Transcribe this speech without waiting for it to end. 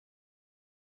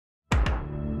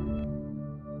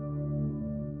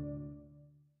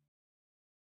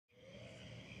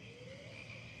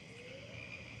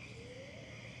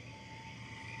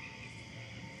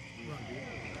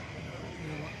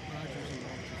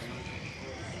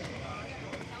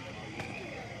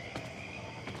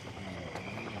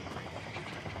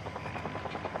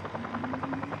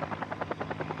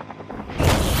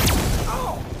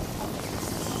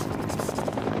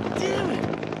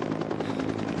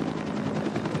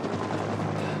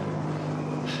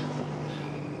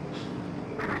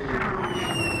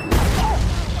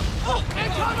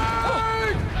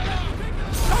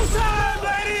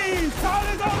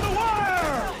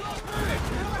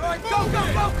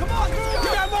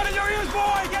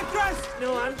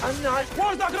No, I'm not.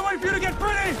 War's not gonna wait for you to get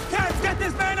pretty! Cats, get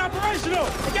this man operational!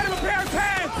 And get him a pair of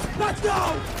pants! Let's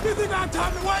go! You think I have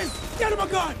time to waste? Get him a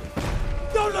gun!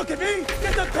 Don't look at me!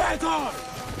 Get the pants on!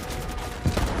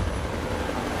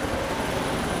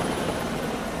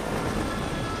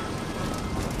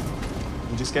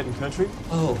 You just getting country?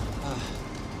 Oh,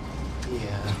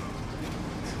 yeah.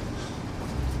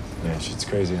 Yeah, shit's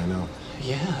crazy, I know.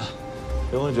 Yeah.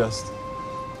 You'll adjust.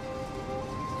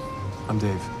 I'm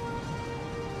Dave.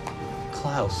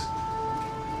 Klaus.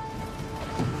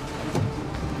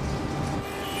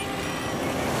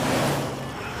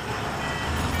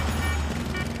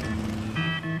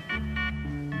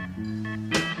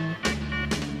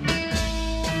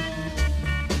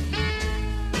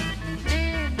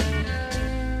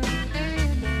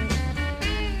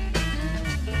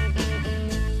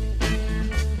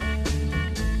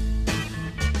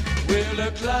 Well,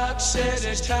 the clock said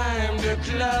it's time to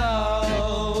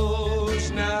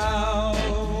close now.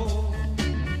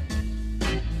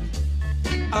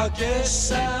 I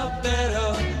guess I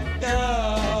better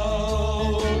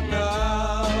go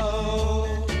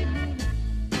now.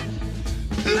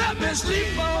 Let me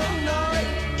sleep all night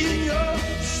in your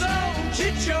soul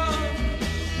kitchen.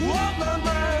 Warm my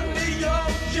mind in your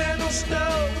gentle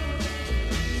stove.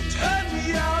 Turn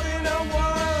me out in a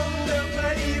wonder,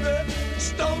 baby.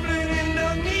 Stumbling in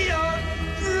the neon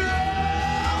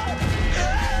road.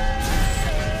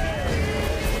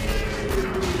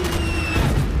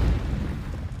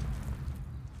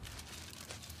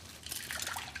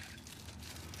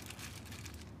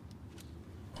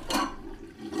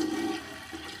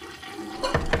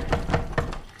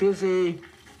 Busy.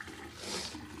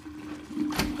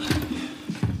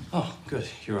 Oh, good.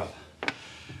 You're up.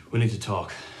 We need to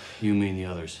talk. You, me, and the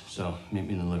others. So, meet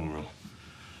me in the living room.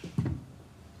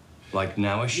 Like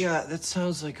nowish? Yeah, that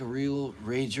sounds like a real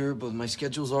rager, but my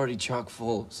schedule's already chock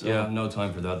full, so... Yeah, no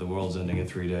time for that. The world's ending in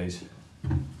 3 days.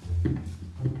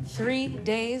 3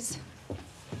 days?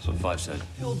 That's what Five said.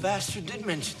 The old bastard did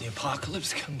mention the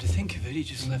apocalypse. Come to think of it, he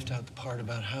just left out the part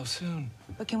about how soon.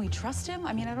 But can we trust him?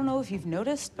 I mean, I don't know if you've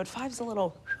noticed, but Five's a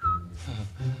little...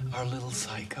 Our little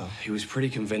psycho. He was pretty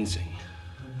convincing.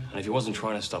 And if he wasn't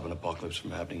trying to stop an apocalypse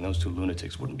from happening, those two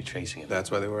lunatics wouldn't be chasing him.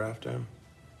 That's why they were after him?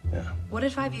 Yeah. What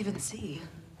did Five even see?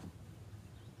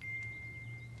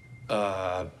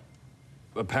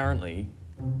 Apparently,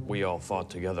 we all fought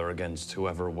together against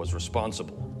whoever was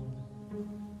responsible.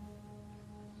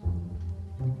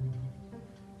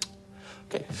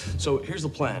 Okay, so here's the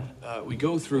plan. We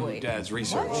go through Dad's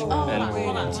research.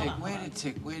 And wait a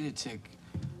tick.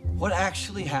 What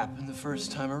actually happened the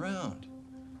first time around?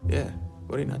 Yeah.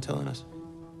 What are you not telling us?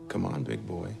 Come on, big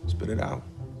boy. Spit it out.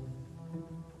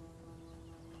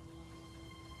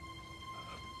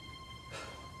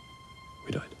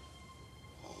 We died.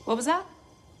 What was that?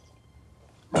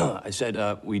 I said,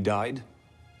 we died.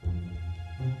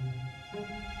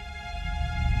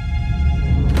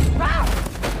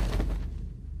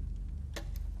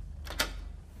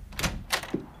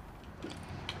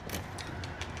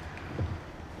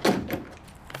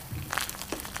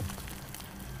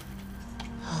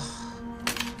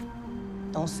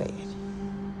 Don't say it.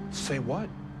 Say what?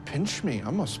 Pinch me. I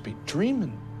must be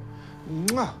dreaming.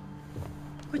 Mwah.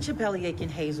 Quit your belly aching,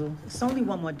 Hazel. It's only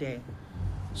one more day.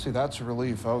 See, that's a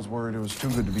relief. I was worried it was too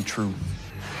good to be true.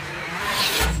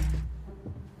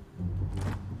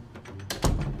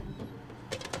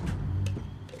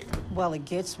 Well, it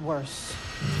gets worse.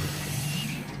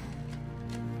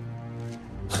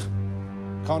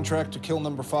 Contract to kill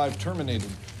number 5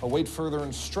 terminated. Await further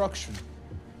instruction.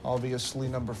 Obviously,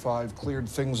 number 5 cleared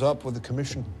things up with the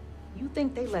commission. You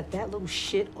think they let that little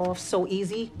shit off so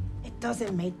easy? It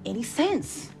doesn't make any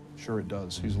sense. Sure it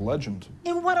does. He's a legend.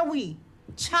 And what are we?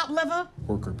 Chop liver?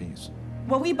 Worker bees.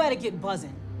 Well, we better get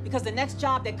buzzing. Because the next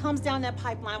job that comes down that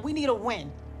pipeline, we need a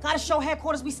win. Gotta show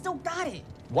headquarters we still got it.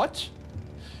 What?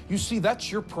 You see,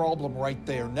 that's your problem right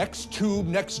there. Next tube,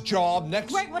 next job,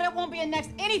 next... Great, well, there won't be a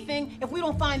next anything if we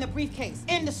don't find the briefcase.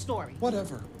 End the story.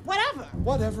 Whatever.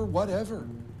 Whatever. Whatever.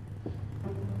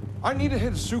 I need a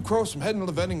hit of sucrose. I'm heading to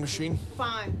the vending machine.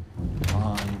 Fine.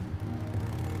 Fine.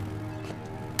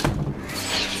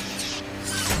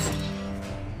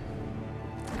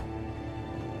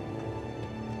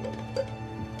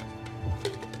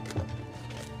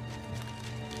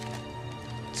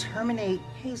 Terminate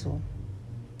Hazel.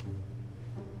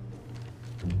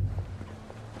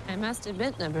 I must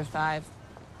admit, number 5,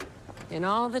 in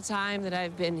all the time that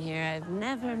I've been here, I've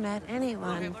never met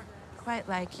anyone quite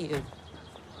like you.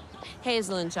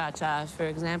 Hazel and Cha-Cha, for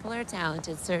example, are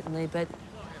talented, certainly, but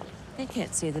they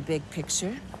can't see the big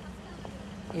picture.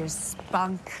 Your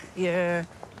spunk, your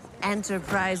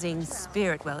enterprising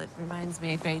spirit. Well, it reminds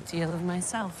me a great deal of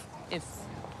myself, if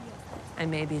I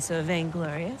may be so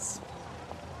vainglorious.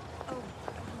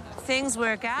 Things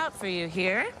work out for you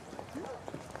here.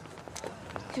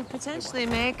 Could potentially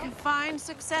make a fine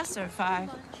successor, Five.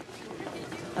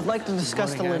 I'd like to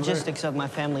discuss the logistics of my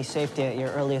family's safety at your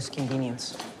earliest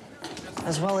convenience,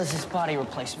 as well as his body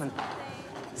replacement.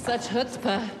 Such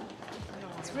chutzpah.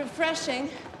 It's refreshing,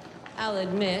 I'll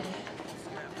admit.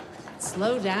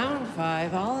 Slow down,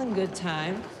 Five, all in good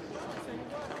time.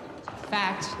 In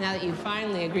fact, now that you've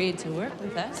finally agreed to work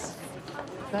with us,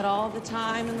 you've got all the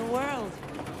time in the world.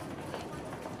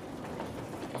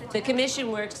 The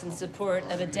Commission works in support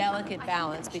of a delicate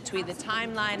balance between the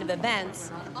timeline of events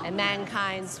and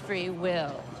mankind's free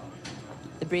will.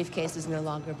 The briefcase is no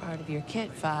longer part of your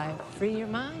kit, Five. Free your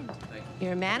mind.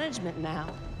 You're management now.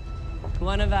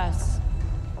 One of us.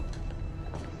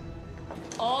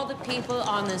 All the people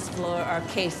on this floor are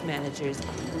case managers,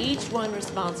 each one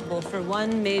responsible for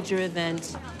one major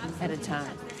event at a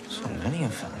time. So many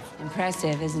of them.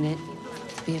 Impressive, isn't it?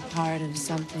 To be a part of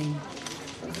something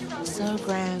so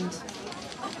grand.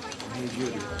 Hey,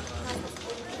 Judy.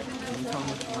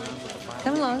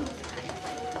 Come along.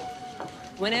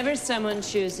 Whenever someone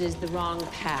chooses the wrong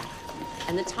path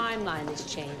and the timeline is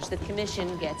changed, the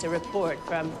Commission gets a report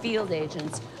from field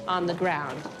agents on the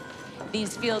ground.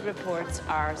 These field reports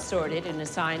are sorted and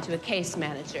assigned to a case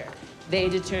manager. They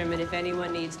determine if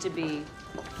anyone needs to be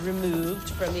removed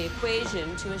from the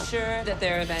equation to assure that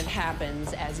their event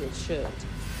happens as it should.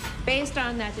 Based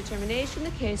on that determination,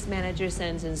 the case manager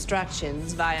sends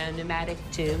instructions via pneumatic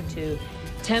tube to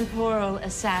temporal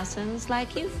assassins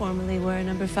like you formerly were,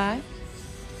 number 5.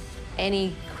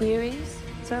 Any queries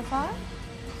so far?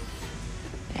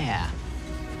 Yeah.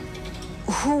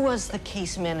 Who was the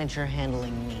case manager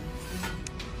handling me?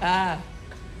 Ah,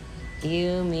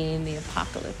 you mean the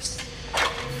apocalypse.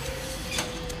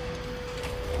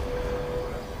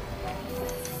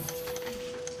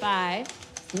 Five,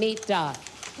 meet Dot.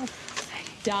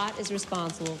 Dot is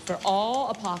responsible for all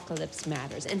apocalypse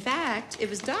matters. In fact, it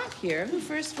was Dot here who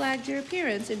first flagged your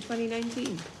appearance in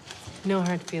 2019. No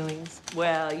hard feelings.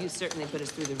 Well, you certainly put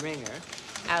us through the ringer,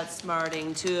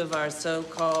 outsmarting 2 of our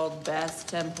so-called best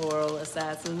temporal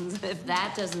assassins. If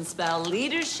that doesn't spell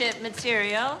leadership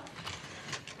material,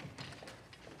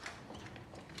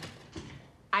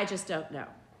 I just don't know.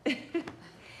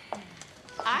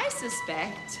 I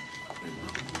suspect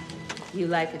you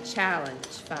like a challenge,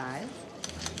 Five.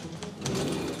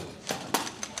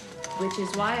 Which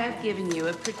is why I've given you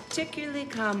a particularly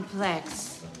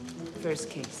complex first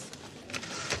case.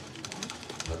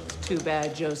 Too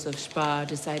bad Joseph Spa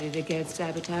decided against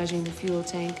sabotaging the fuel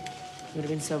tank. It would have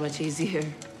been so much easier.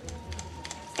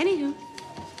 Anywho,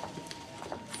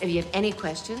 if you have any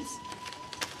questions,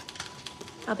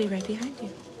 I'll be right behind you.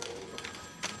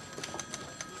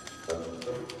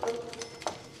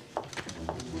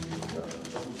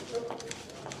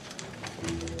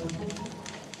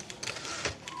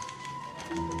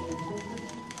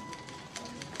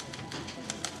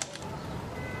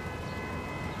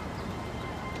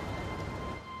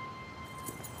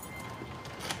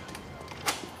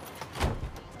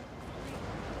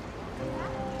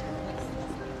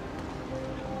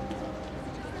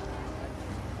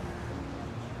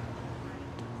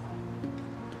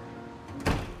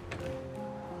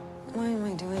 Why am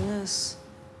I doing this?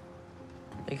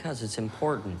 Because it's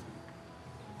important.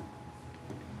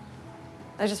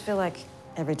 I just feel like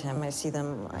every time I see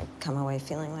them, I come away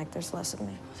feeling like there's less of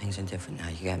me. Things are different now.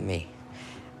 You got me.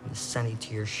 The Sunny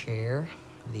to your share,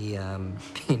 the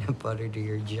peanut butter to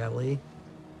your jelly.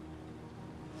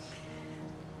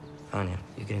 Anya,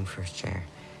 you getting first chair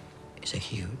is a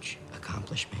huge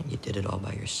accomplishment. You did it all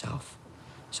by yourself.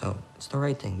 So it's the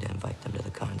right thing to invite them to the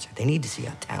concert. They need to see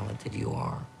how talented you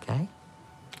are, okay?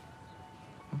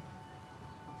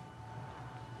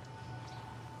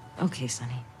 Okay,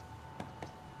 Sonny.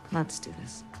 Let's do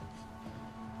this.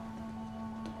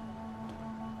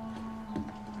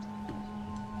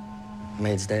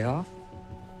 Maid's day off?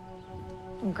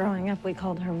 Growing up, we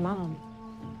called her Mom.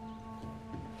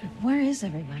 But where is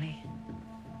everybody?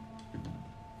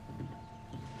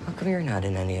 How come you're not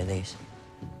in any of these?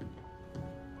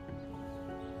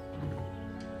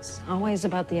 It's always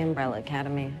about the Umbrella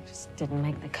Academy. I just didn't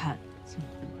make the cut. So.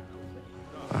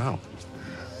 Wow.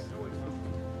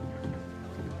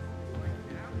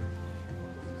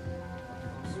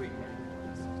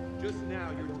 Just now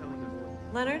you're telling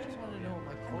them. Leonard?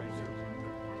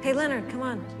 Hey, Leonard, come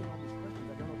on.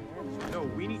 No,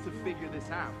 we need to figure this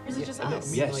out. Is it just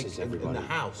us? Yes, it's everybody. In the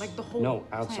house. Like the whole No,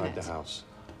 outside planet. the house.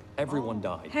 Everyone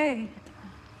died. Hey.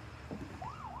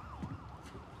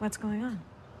 What's going on?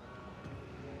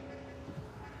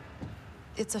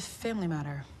 It's a family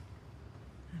matter.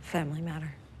 A family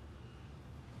matter.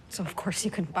 So of course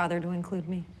you couldn't bother to include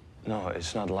me. No,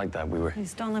 it's not like that. We were...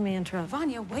 Please don't let me interrupt.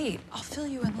 Vanya, wait. I'll fill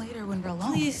you in later when we're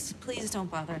alone. Please, please don't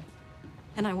bother.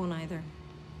 And I won't either.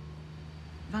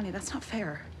 Vanya, that's not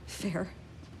fair. Fair?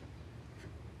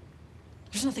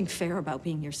 There's nothing fair about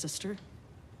being your sister.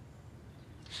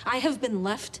 I have been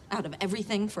left out of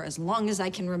everything for as long as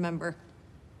I can remember.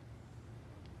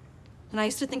 And I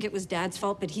used to think it was Dad's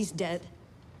fault, but he's dead.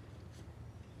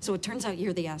 So it turns out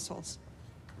you're the assholes.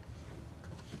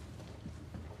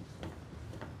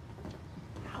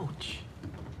 Ouch.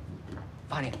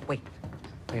 Vanya, wait.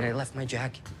 Wait, I left my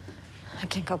jacket. I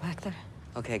can't go back there.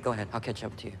 Okay, go ahead. I'll catch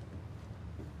up to you.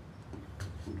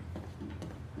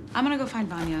 I'm gonna go find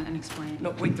Vanya and explain. No,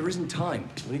 wait, there isn't time.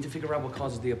 We need to figure out what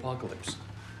causes the apocalypse.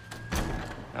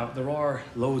 Now, there are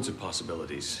loads of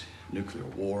possibilities. Nuclear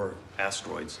war,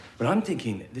 asteroids. But I'm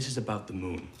thinking this is about the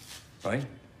moon, right?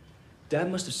 Dad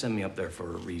must have sent me up there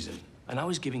for a reason. And I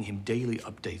was giving him daily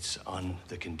updates on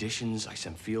the conditions. I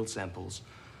sent field samples.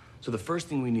 So the first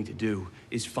thing we need to do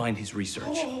is find his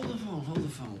research. Hold the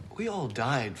phone. We all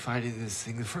died fighting this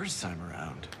thing the first time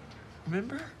around.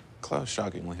 Remember? Klaus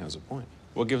shockingly has a point.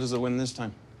 What gives us a win this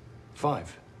time?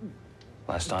 5.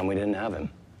 Last time we didn't have him.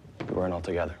 We weren't all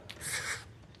together.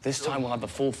 This time we'll have the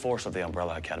full force of the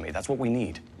Umbrella Academy. That's what we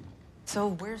need.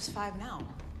 So where's 5 now?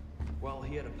 Well,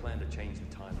 he had a plan to change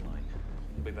the timeline.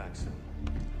 He'll be back soon.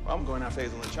 Well, I'm going after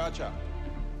Hazel and Cha-Cha.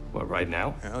 What, right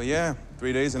now? Hell yeah.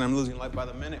 3 days and I'm losing life by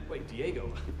the minute. Wait,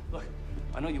 Diego, look,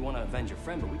 I know you want to avenge your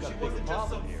friend, but we got a bigger Wasn't just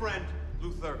problem some here. friend,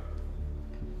 Luther.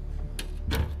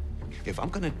 If I'm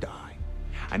gonna die,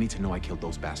 I need to know I killed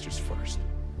those bastards first.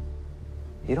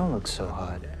 You don't look so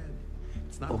hot.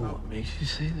 It's not Oh, about what makes you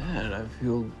say that? I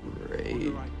feel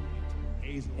great.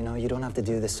 You know, you don't have to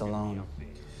do this alone.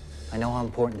 I know how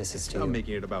important this is to you. I'm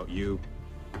making it about you.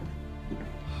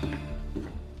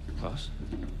 Klaus?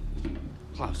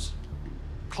 Klaus?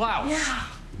 Klaus! Yeah.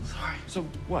 Sorry. So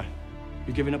what?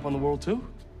 You giving up on the world too?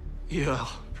 Yeah,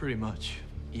 pretty much.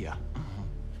 Yeah.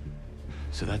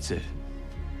 So that's it.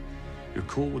 You're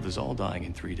cool with us all dying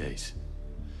in 3 days.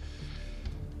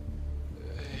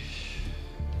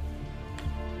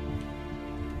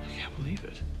 I can't believe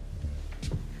it.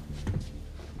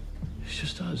 It's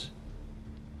just us.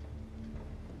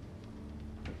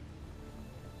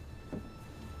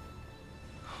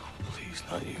 Please,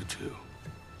 not you too.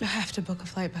 I have to book a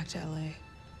flight back to LA.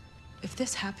 If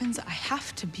this happens, I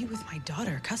have to be with my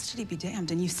daughter. Custody be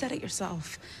damned, and you said it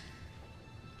yourself.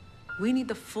 We need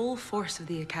the full force of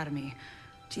the Academy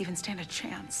to even stand a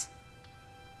chance.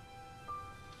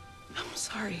 I'm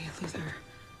sorry, Luther.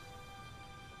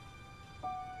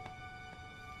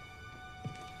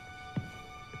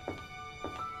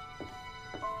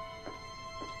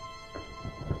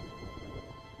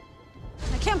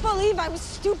 I can't believe I was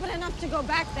stupid enough to go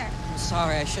back there. I'm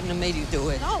sorry, I shouldn't have made you do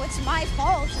it. No, it's my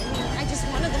fault. I mean, I just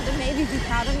wanted them to maybe be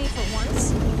proud of me for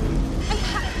once. And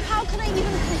how could I even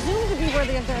presume to be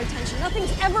worthy of their attention?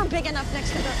 Nothing's ever big enough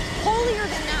next to the holier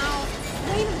than now,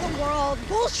 weight of the world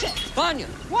bullshit. Vanya!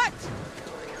 What?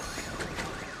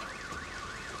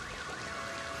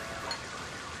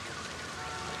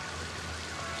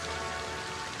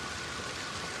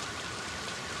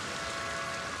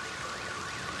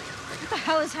 What the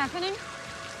hell is happening?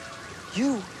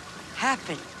 You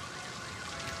happen.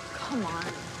 Come on.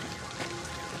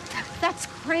 That's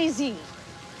crazy.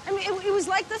 I mean, it was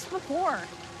like this before.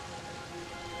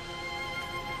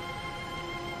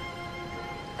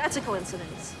 That's a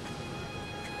coincidence.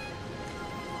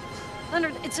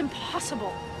 Leonard, it's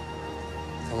impossible.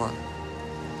 Come on.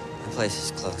 The place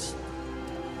is close.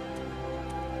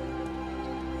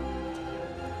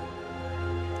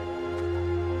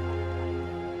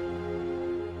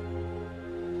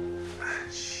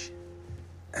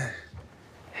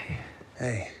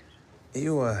 Hey,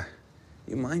 you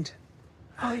mind?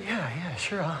 Oh, yeah,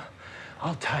 sure.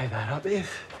 I'll tie that up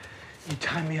if you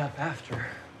tie me up after.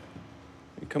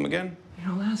 You come again? You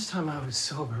know, last time I was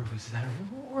sober was that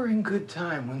roaring good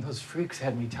time when those freaks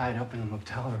had me tied up in a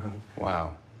motel room.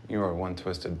 Wow, you are one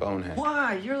twisted bonehead.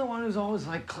 Why? You're the one who's always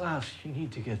like, Klaus, you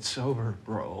need to get sober,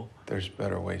 bro. There's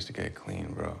better ways to get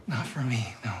clean, bro. Not for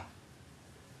me, no.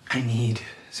 I need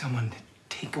someone to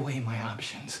take away my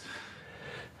options.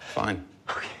 Fine.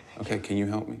 Okay, can you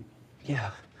help me?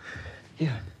 Yeah.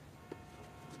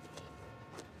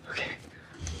 Okay.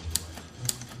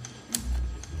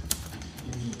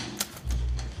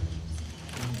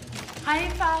 High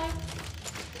five.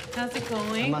 How's it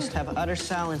going? I must have utter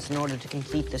silence in order to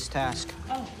complete this task.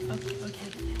 Oh,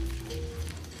 okay.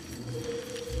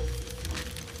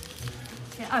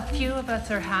 A few of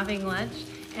us are having lunch,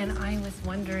 and I was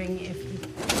wondering if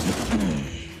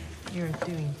you're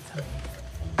doing something.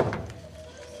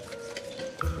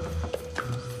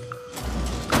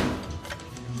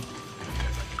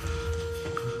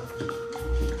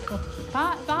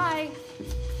 Well, bye.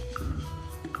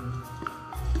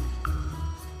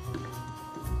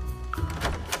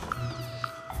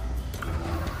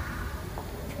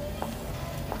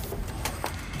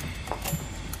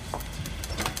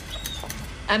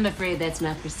 I'm afraid that's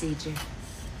not procedure.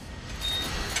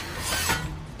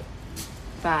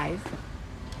 5,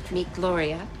 meet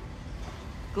Gloria.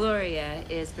 Gloria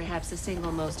is perhaps the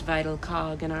single most vital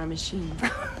cog in our machine.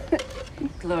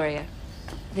 Gloria,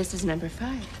 this is number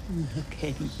 5. Look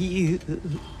at you,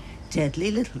 deadly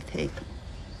little thing.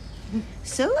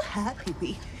 So happy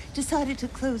we decided to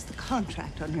close the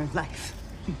contract on your life.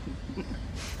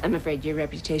 I'm afraid your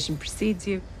reputation precedes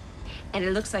you, and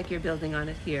it looks like you're building on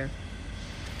it here.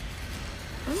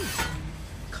 Oh,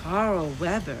 Carl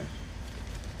Weber.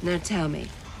 Now tell me,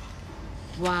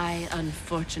 why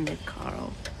unfortunate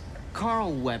Carl?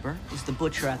 Carl Weber is the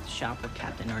butcher at the shop where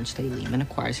Captain Ernst A. Lehman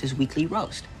acquires his weekly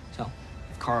roast. So,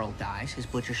 if Carl dies, his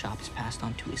butcher shop is passed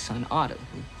on to his son Otto,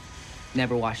 who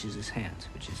never washes his hands,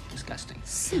 which is disgusting.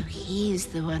 So he's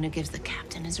the one who gives the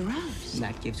captain his roast. And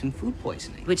that gives him food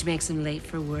poisoning. Which makes him late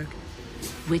for work,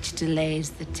 which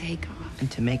delays the takeoff. And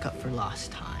to make up for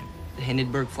lost time, the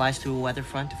Hindenburg flies through a weather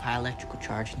front of high electrical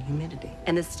charge and humidity.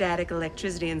 And the static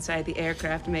electricity inside the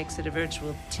aircraft makes it a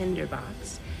virtual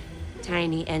tinderbox.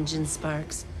 Tiny engine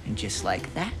sparks. And just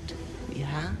like that, we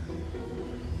have...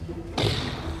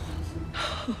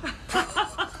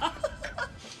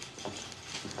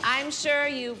 I'm sure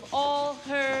you've all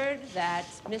heard that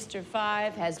Mr.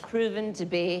 Five has proven to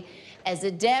be as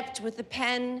adept with the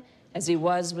pen as he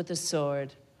was with the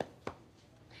sword.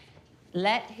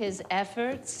 Let his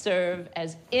efforts serve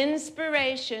as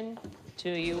inspiration to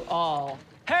you all.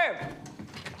 Herb,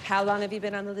 how long have you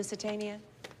been on the Lusitania?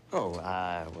 Oh,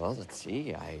 well, let's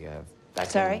see. Back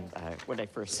Sorry? when I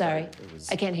first Sorry, started, it was...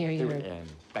 I can't hear you, there-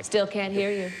 Herb. Still can't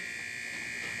hear you.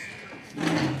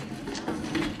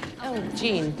 Oh,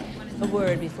 Jean, a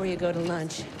word before you go to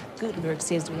lunch. Gutenberg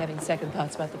seems to be having second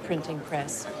thoughts about the printing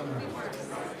press.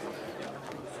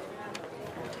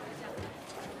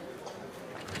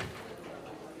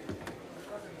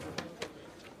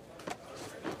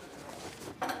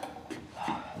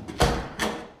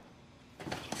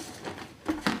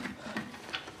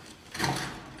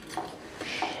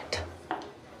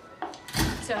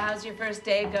 So how's your first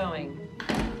day going?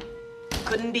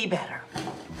 Couldn't be better.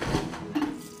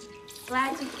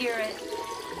 Glad to hear it.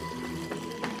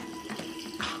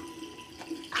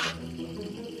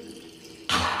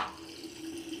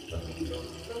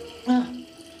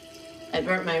 I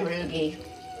burnt my Rugi.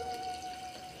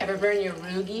 Ever burn your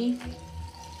Rugi?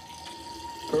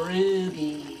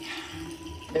 Rugi.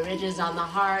 The ridges on the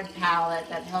hard palate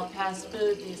that help pass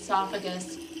food the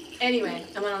esophagus. Anyway,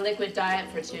 I'm on a liquid diet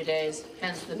for 2 days,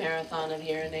 hence the marathon of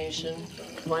urination.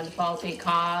 One faulty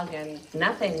cog and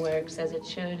nothing works as it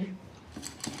should.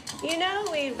 You know,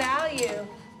 we value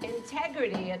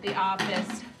integrity at the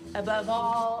office above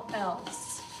all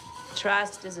else.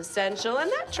 Trust is essential, and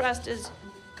that trust is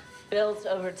built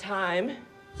over time.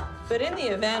 But in the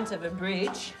event of a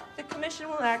breach, the commission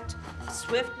will act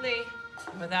swiftly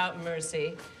and without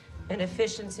mercy. And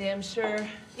efficiency, I'm sure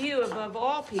you, above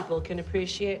all people, can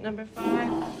appreciate. Number 5.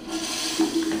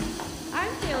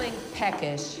 I'm feeling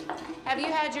peckish. Have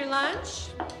you had your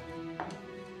lunch?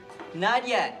 Not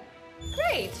yet.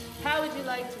 Great. How would you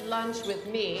like to lunch with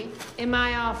me in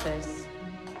my office?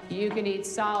 You can eat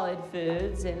solid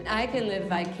foods, and I can live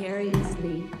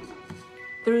vicariously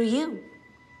through you.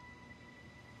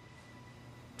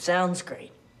 Sounds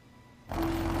great.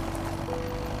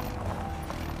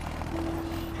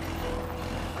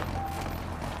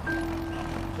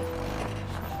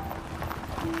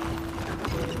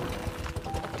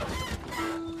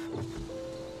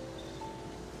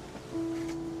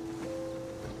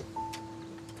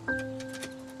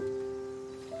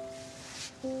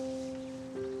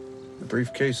 The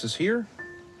briefcase is here.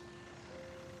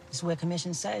 This is what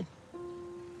commission said.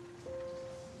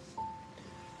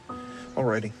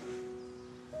 Alrighty.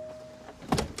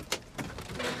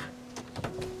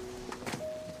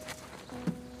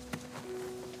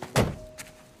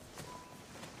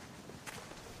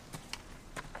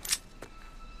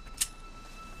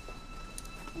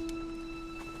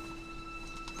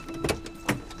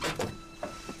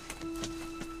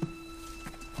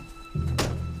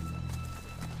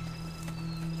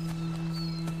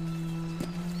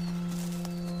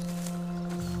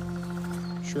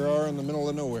 Sure are in the middle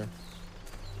of nowhere.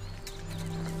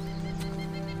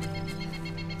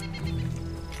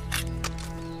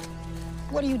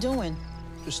 What are you doing?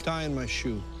 Just tying my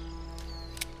shoe.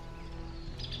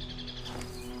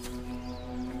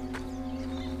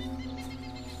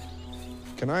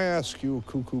 Can I ask you a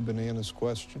cuckoo bananas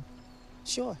question?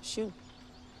 Sure, shoot.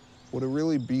 Would it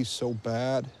really be so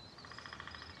bad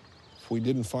if we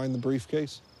didn't find the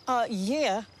briefcase?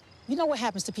 Yeah. You know what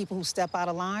happens to people who step out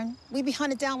of line? We be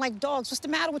hunted down like dogs. What's the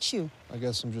matter with you? I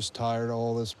guess I'm just tired of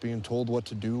all this being told what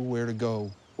to do, where to go.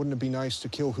 Wouldn't it be nice to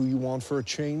kill who you want for a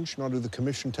change, not who the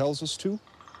commission tells us to?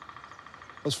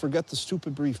 Let's forget the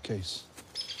stupid briefcase.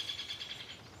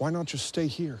 Why not just stay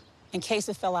here? In case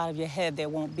it fell out of your head, there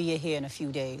won't be a here in a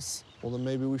few days. Well, then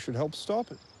maybe we should help stop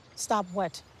it. Stop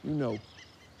what? You know.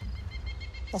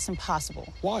 That's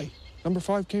impossible. Why? Number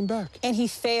 5 came back. And he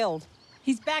failed.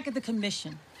 He's back at the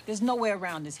commission. There's no way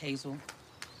around this, Hazel.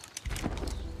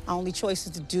 Our only choice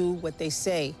is to do what they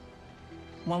say.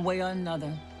 One way or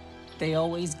another, they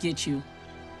always get you.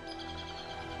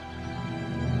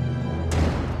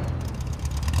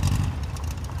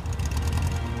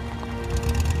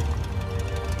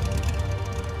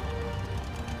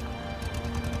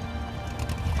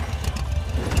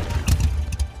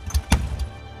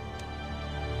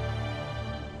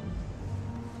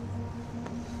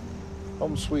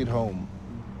 Home sweet home.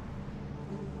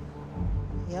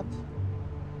 Yep.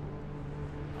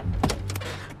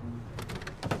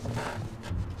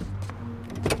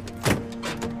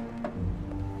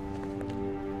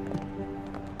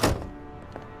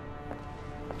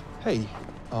 Hey,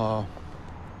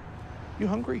 you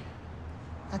hungry?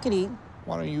 I could eat.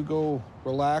 Why don't you go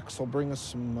relax? I'll bring us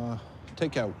some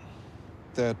takeout.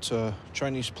 That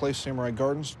Chinese place, Samurai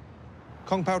Gardens.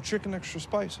 Kung Pao chicken, extra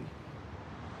spicy.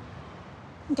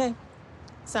 Okay.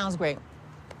 Sounds great.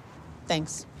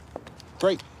 Thanks.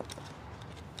 Great.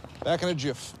 Back in a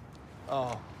jiff.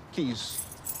 Keys.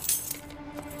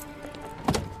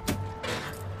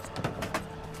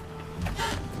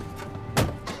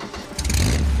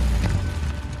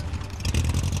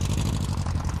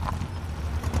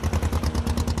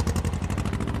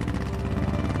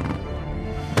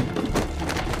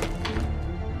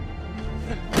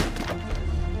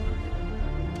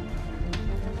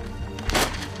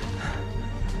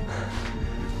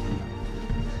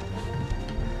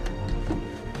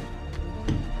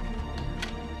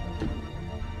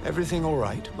 Everything all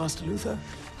right, Master Luther?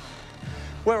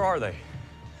 Where are they?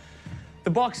 The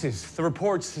boxes, the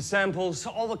reports, the samples,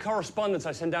 all the correspondence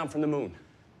I sent down from the moon.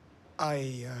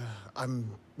 I'm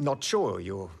not sure.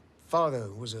 Your father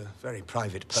was a very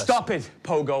private person. Stop it,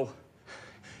 Pogo.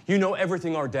 You know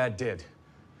everything our dad did.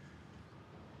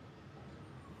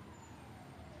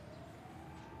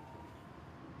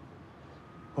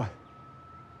 What?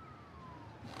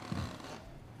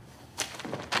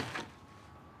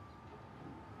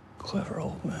 Clever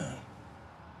old man.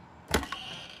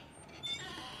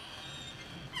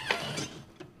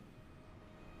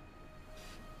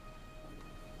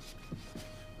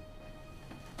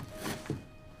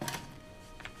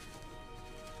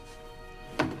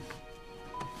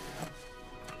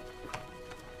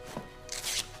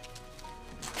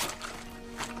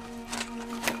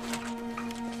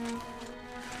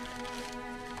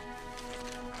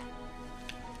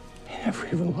 He never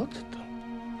even looked at them.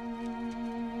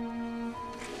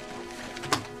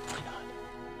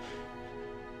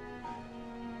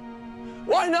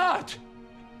 Why not?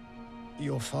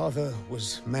 Your father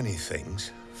was many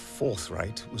things.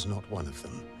 Forthright was not one of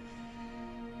them.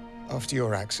 After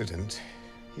your accident,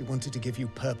 he wanted to give you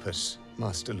purpose,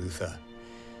 Master Luther.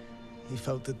 He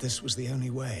felt that this was the only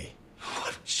way.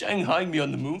 What, Shanghai me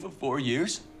on the moon for 4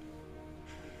 years?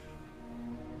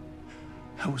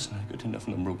 I wasn't a good enough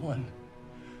number 1.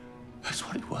 That's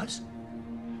what it was.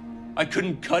 I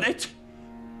couldn't cut it,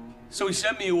 so he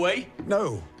sent me away?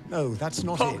 No, that's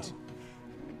not it.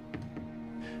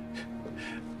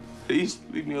 Please,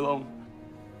 leave me alone.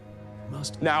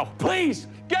 Now, please,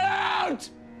 get out!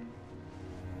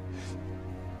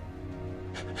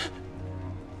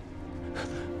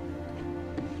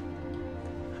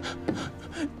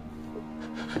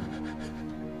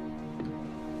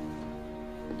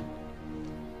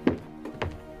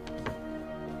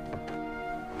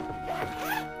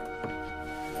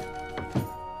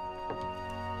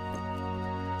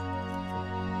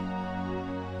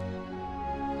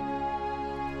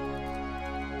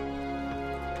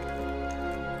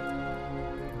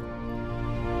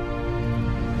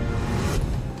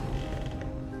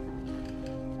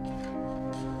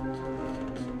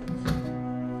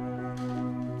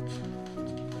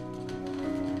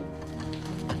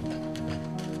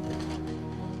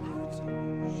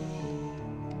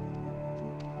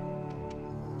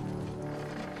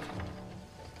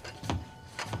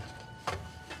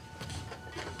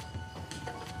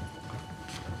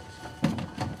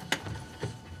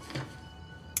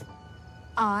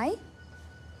 I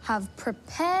have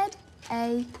prepared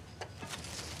a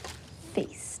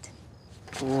feast.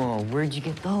 Whoa, where'd you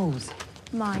get those?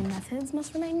 My methods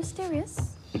must remain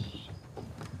mysterious.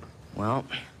 Well,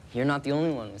 you're not the only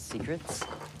one with secrets.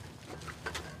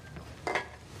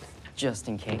 Just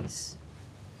in case.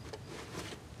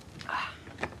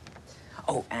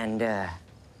 Oh, and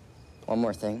one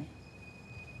more thing.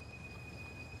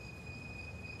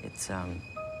 It's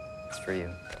for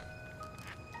you.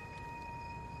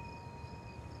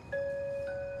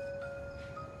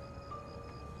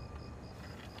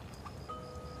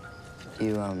 Do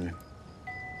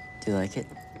you like it?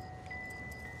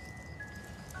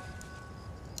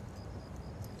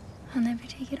 I'll never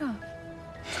take it off.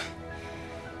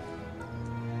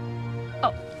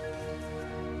 Oh,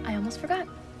 I almost forgot.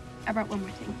 I brought one more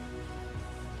thing.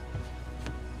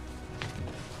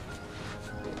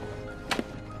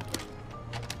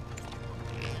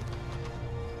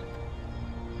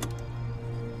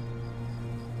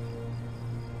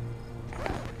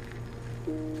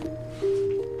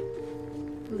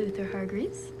 Luther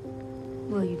Hargreaves,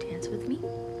 will you dance with me?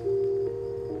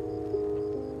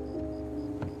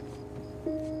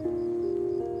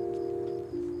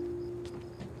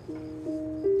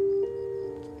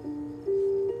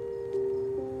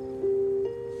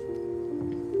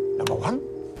 Number 1.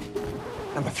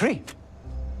 Number 3.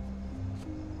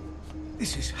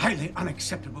 This is highly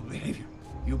unacceptable behavior.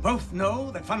 You both know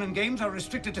that fun and games are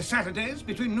restricted to Saturdays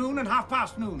between noon and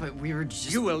noon. But we were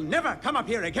just... You will never come up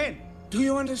here again. Do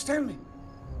you understand me?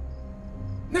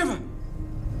 Never.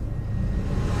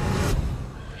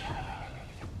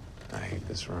 I hate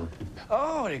this room.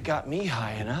 Oh, it got me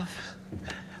high enough.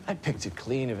 I picked it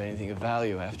clean of anything of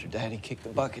value after Daddy kicked the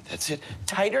bucket. That's it.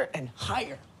 Tighter and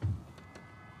higher.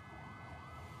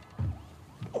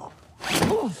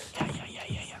 Yeah.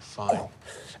 Fine.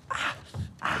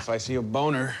 If I see a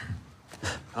boner,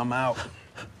 I'm out.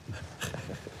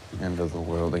 End of the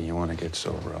world, and you want to get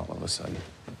sober all of a sudden.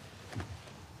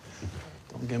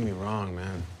 Don't get me wrong,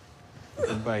 man.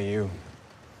 Good by you.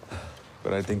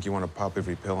 But I think you want to pop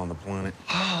every pill on the planet.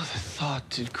 Oh, the thought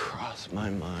did cross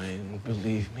my mind,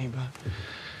 believe me, but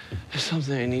there's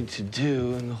something I need to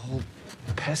do, and the whole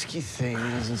pesky thing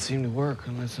doesn't seem to work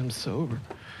unless I'm sober.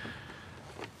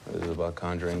 This is about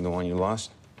conjuring the one you lost?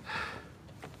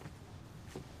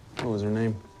 What was her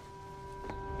name?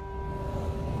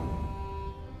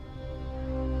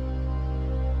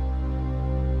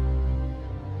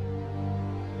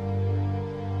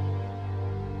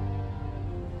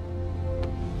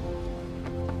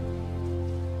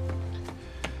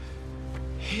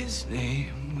 His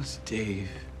name was Dave.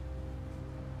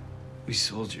 We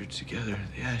soldiered together in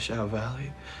the Ashow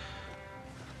Valley,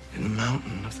 in the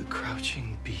mountain of the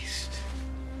Crouching Beast.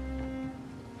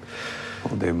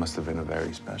 Well, Dave must have been a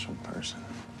very special person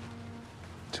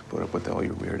to put up with all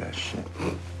your weird-ass shit.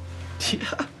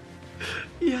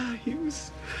 Yeah, he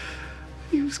was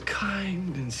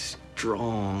kind and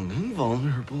strong and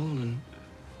vulnerable and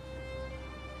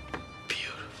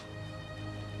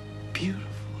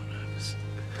beautiful. And I was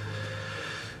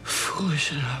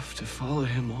foolish enough to follow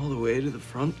him all the way to the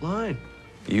front line.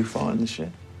 You fought in the shit?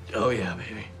 Oh, yeah,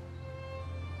 baby.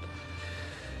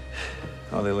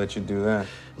 How'd they let you do that?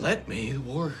 Let me. The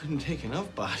war couldn't take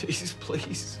enough bodies,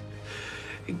 please.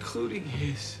 Including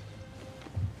his.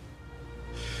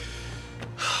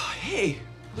 Hey,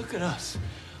 look at us.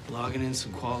 Logging in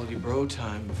some quality bro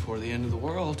time before the end of the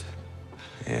world.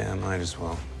 Yeah, might as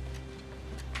well.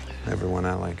 Everyone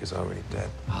I like is already dead.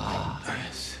 Ah,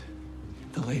 yes.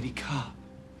 The lady cop.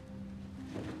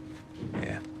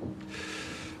 Yeah.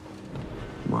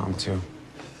 Mom, too.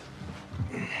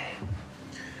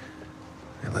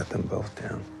 I let them both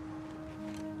down.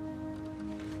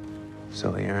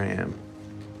 So here I am,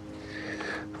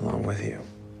 along with you.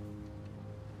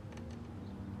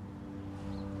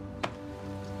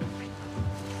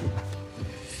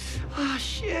 Ah,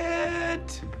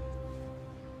 shit!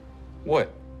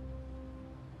 What?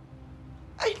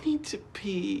 I need to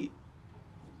pee.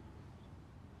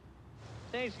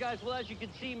 Thanks, guys. Well, as you can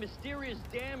see, mysterious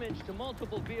damage to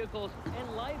multiple vehicles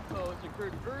and lifeboats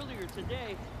occurred earlier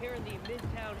today here in the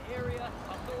Midtown area.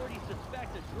 Authorities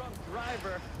suspect a drunk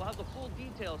driver. We'll have the full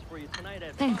details for you tonight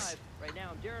at 5. Right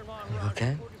now, I'm Darren Monroe.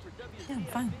 Okay? For WCMB. Yeah, I'm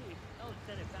fine. I'll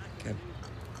send it back to Good.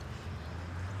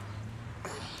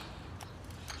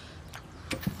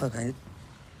 the Look,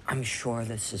 I'm sure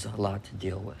this is a lot to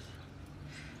deal with.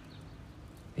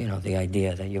 You know, the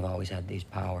idea that you've always had these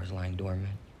powers lying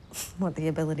dormant. What, the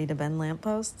ability to bend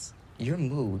lampposts? Your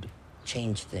mood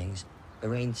changed things. The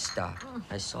rain stopped.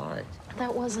 I saw it.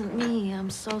 That wasn't me. I'm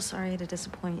so sorry to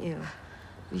disappoint you.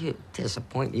 You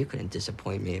disappoint me. You couldn't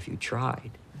disappoint me if you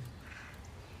tried.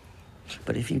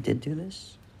 But if you did do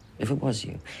this, if it was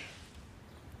you,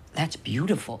 that's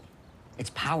beautiful. It's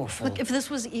powerful. Look, if this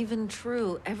was even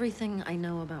true, everything I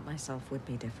know about myself would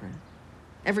be different.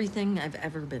 Everything I've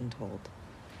ever been told.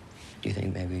 Do you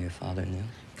think maybe your father knew?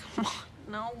 Come on,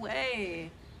 no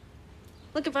way.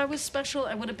 Look, if I was special,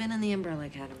 I would have been in the Umbrella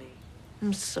Academy.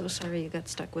 I'm so sorry you got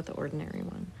stuck with the ordinary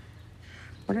one.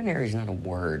 Ordinary is not a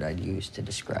word I'd use to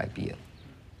describe you.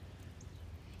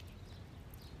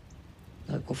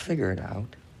 Look, we'll figure it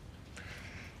out.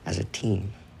 As a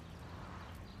team.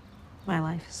 My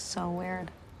life is so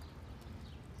weird.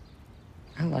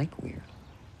 I like weird.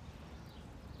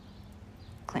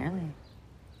 Clearly.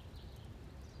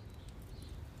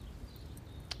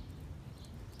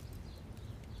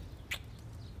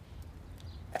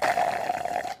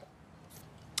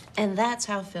 And that's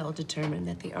how Phil determined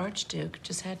that the Archduke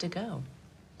just had to go.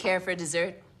 Care for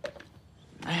dessert?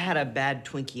 I had a bad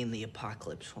Twinkie in the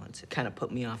apocalypse once. It kind of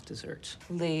put me off desserts.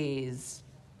 Please,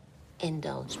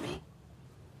 indulge me.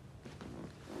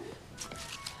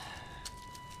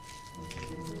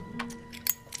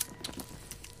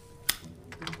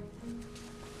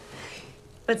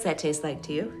 What's that taste like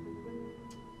to you?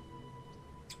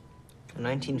 The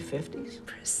 1950s?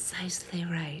 Precisely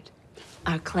right.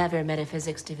 Our clever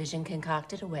metaphysics division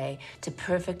concocted a way to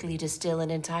perfectly distill an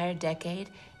entire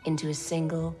decade into a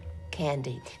single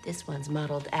candy. This one's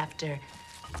modeled after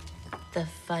the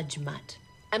Fudge Mutt,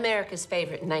 America's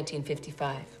favorite in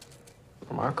 1955.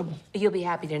 Remarkable. You'll be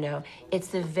happy to know it's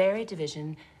the very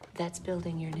division that's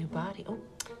building your new body. Oh,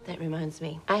 that reminds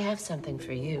me. I have something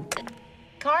for you.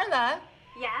 Carla?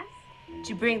 Yes? Would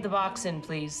you bring the box in,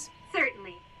 please?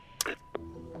 Certainly.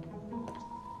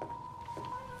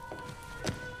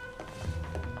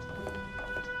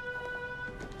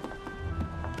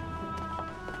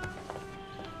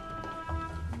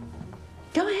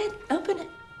 Go ahead, open it.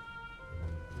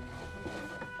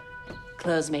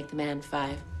 Clothes make the man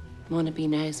 5. Won't it be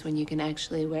nice when you can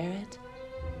actually wear it?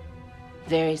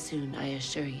 Very soon, I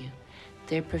assure you.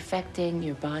 They're perfecting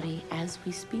your body as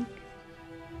we speak.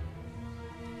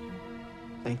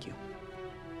 Thank you.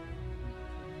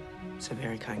 It's a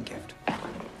very kind gift.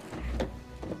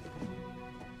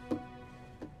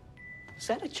 Is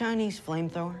that a Chinese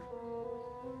flamethrower?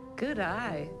 Good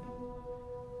eye.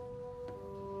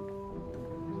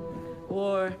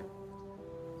 War.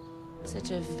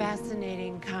 Such a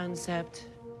fascinating concept.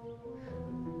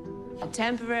 A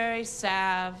temporary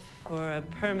salve for a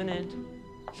permanent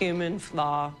human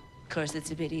flaw. Of course,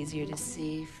 it's a bit easier to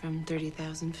see from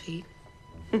 30,000 feet.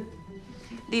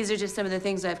 These are just some of the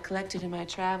things I've collected in my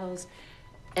travels.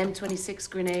 M26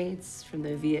 grenades from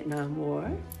the Vietnam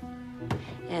War.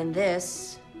 And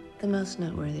this, the most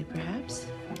noteworthy perhaps,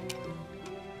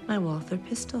 my Walther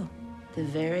pistol. The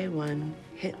very one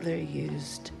Hitler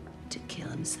used to kill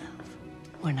himself.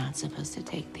 We're not supposed to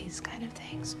take these kind of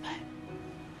things, but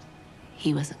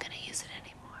he wasn't gonna use it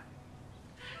anymore.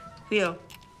 Feel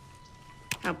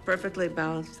how perfectly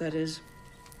balanced that is.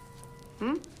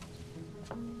 Hmm?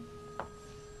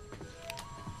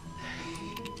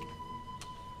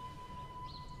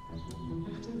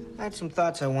 I had some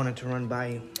thoughts I wanted to run by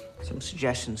you. Some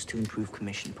suggestions to improve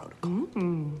commission protocol.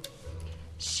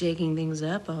 Shaking things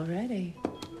up already.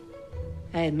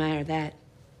 I admire that.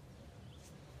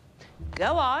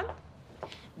 Go on.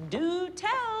 Do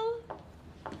tell.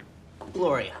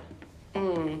 Gloria,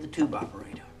 the tube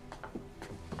operator.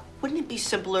 Wouldn't it be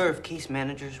simpler if case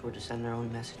managers were to send their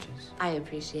own messages? I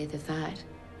appreciate the thought.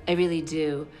 I really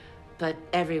do. But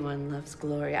everyone loves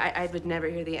Gloria. I would never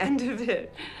hear the end of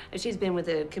it. She's been with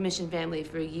the commission family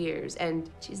for years, and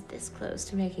she's this close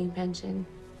to making pension.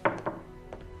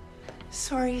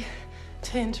 Sorry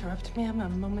to interrupt, ma'am. A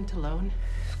moment alone.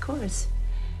 Of course.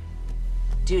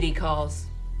 Duty calls.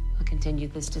 We'll continue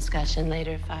this discussion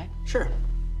later, 5. Sure.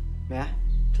 May I?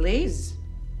 Please.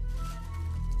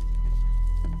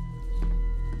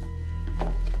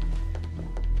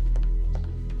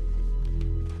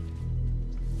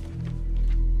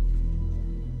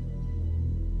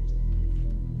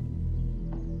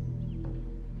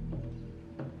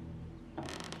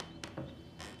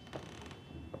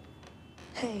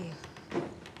 Hey.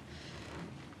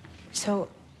 So,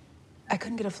 I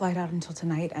couldn't get a flight out until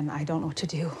tonight, and I don't know what to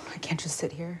do. I can't just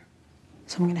sit here.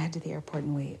 So I'm gonna head to the airport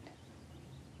and wait.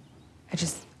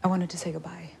 I wanted to say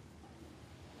goodbye.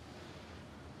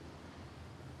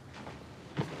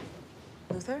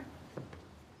 Luther?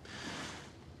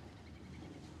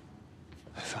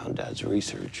 I found Dad's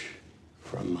research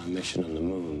from my mission on the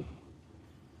moon.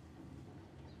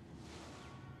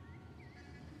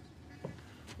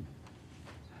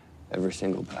 every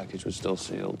single package was still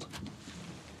sealed.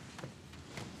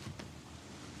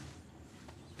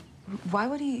 Why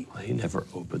would he? Well, he never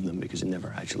opened them because he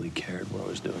never actually cared what I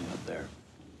was doing up there.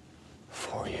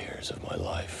 4 years of my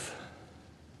life.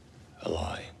 A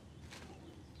lie.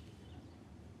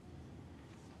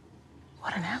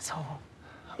 What an asshole.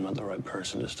 I'm not the right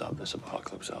person to stop this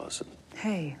apocalypse, Allison.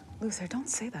 Hey, Luther, don't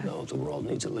say that. No, the world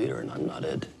needs a leader, and I'm not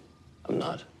it. I'm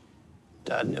not.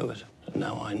 Dad knew it, and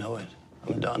now I know it.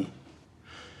 I'm done.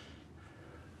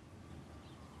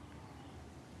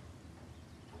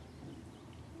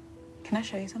 Can I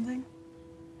show you something?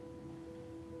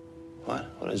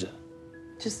 What? What is it?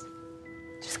 Just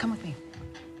come with me.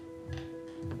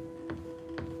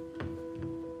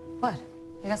 What?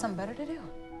 You got something better to do?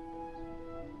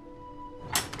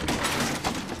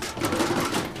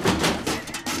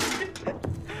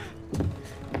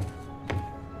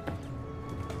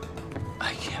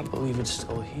 I can't believe it's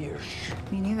still here.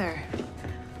 Me neither.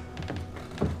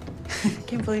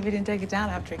 Can't believe he didn't take it down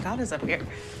after he got us up here.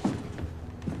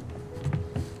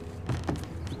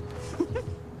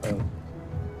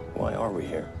 Why are we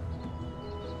here?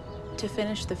 To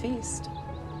finish the feast.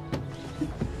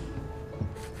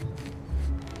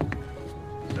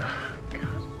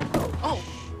 Oh,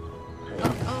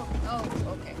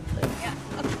 okay. Yeah.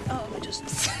 Oh,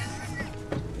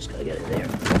 Just gotta get it there.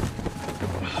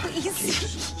 Oh, easy.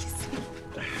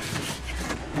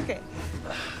 Okay.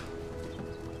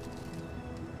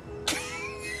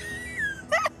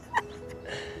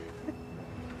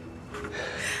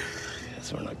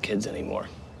 Guess we're not kids anymore.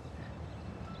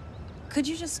 Could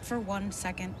you just, for 1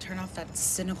 second, turn off that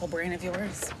cynical brain of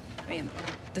yours? I mean,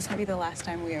 this might be the last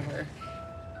time we ever...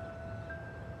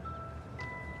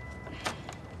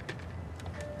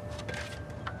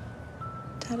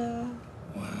 Ta-da.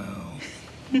 Wow.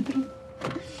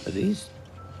 Are these?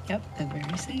 Yep, the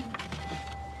very same.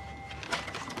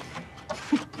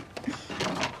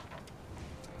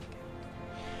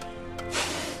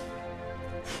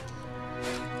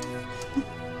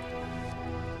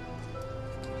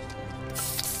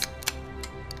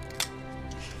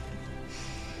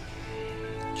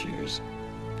 Cheers.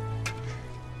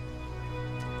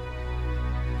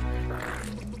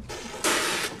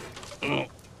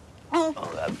 Oh,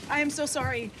 I am so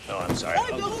sorry. No, I'm sorry.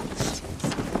 Oh, don't.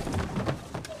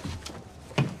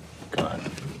 Come on.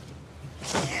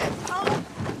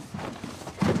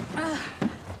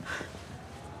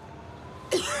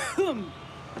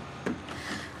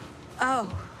 Oh,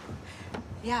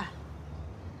 yeah.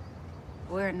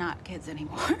 We're not kids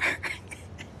anymore.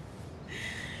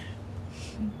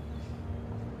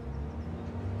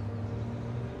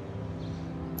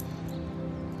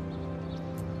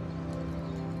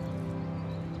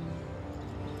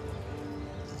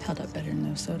 Held up better than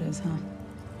those sodas, huh?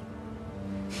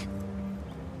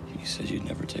 You said you'd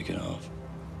never take it off.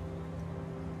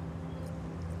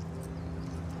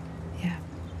 Yeah,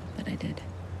 but I did.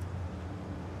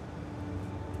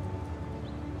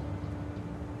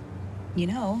 You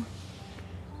know,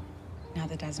 now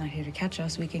that Dad's not here to catch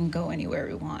us, we can go anywhere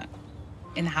we want.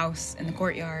 In the house, in the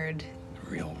courtyard. The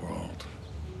real world.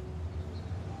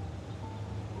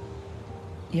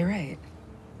 You're right.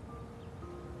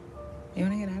 You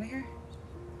want to get out of here?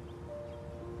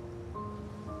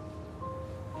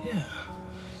 Yeah.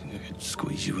 Think I could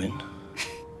squeeze you in?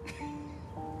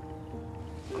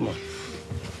 Come on.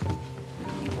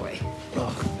 Boy.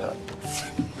 Oh, God.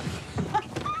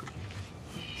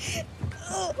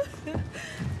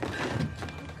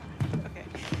 Okay.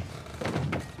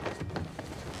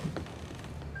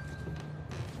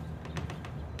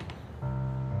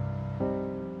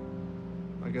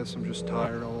 I guess I'm just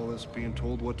tired of all this being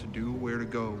told what to do, where to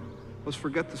go. Let's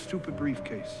forget the stupid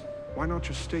briefcase. Why not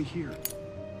just stay here?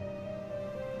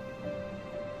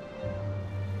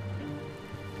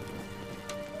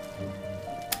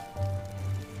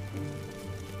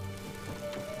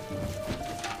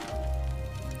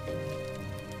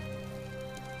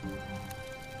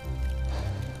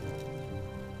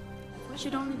 It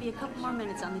should only be a couple more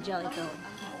minutes on the Jellicoe.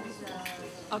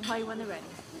 I'll call you when they're ready.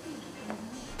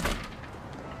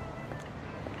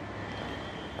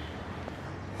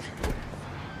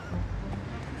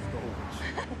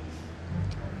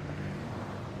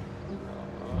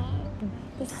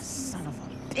 Son of a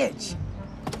bitch.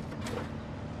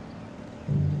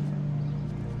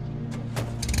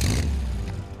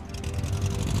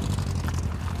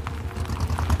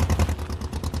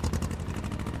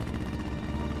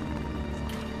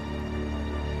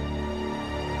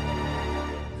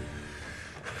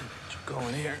 Go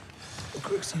in here.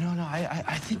 No,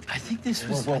 I think this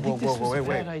was a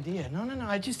bad idea. No.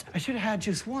 I should have had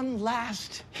just one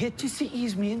last hit just to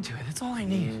ease me into it. That's all I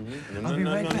need. I'll be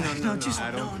right back. No,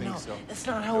 I don't think so. That's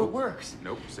not how it works.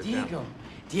 Nope, sit down.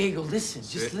 Diego, listen.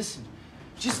 Just listen.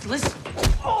 Just listen.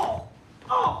 Oh!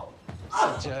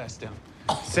 Sit your ass down.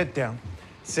 Sit down.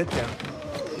 Sit down.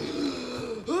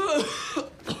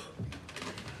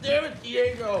 Damn it,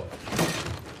 Diego!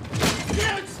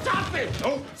 Damn it, stop it!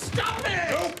 Nope. Stop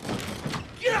it! Nope.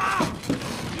 Get off!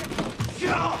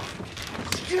 Get off!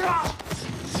 Get off!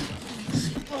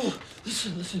 Oh,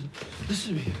 listen to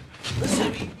me.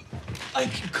 Listen to me. I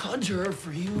can conjure her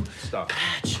for you. Stop.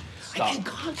 Patch. Stop. I can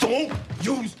conjure.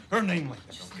 Don't use her name like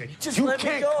that, okay? Just you let me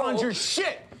can't go. conjure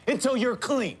shit until you're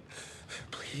clean.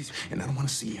 Please. And I don't want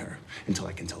to see her until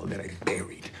I can tell her that I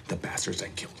buried the bastards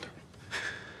that killed her.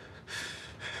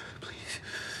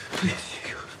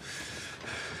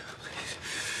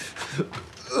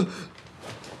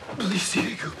 Please,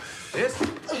 Diego. This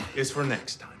is for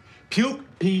next time. Puke,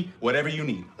 pee, whatever you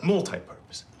need.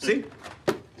 Multi-purpose. See?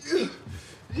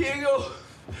 Diego,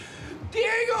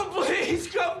 please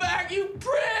come back, you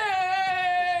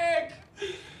prick!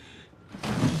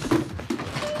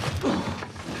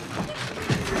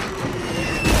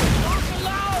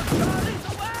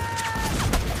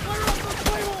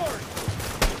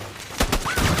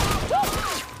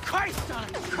 Christ on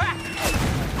a crack!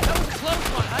 That was a close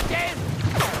one, huh, Dave?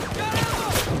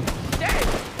 Dave!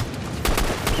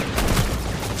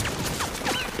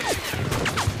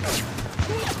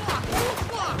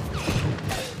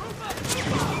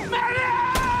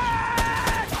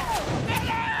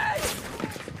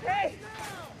 Hey!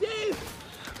 Dave!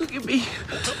 Look at me.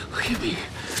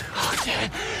 Oh, Dad.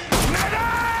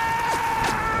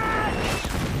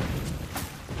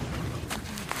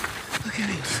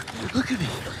 Look at me.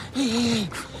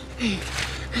 Hey.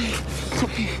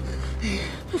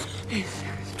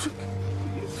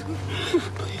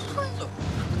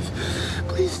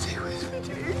 Please stay with me,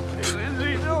 Dave. Stay with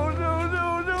me. No.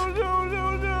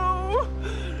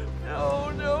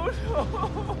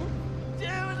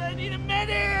 Damn it, I need a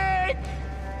medic!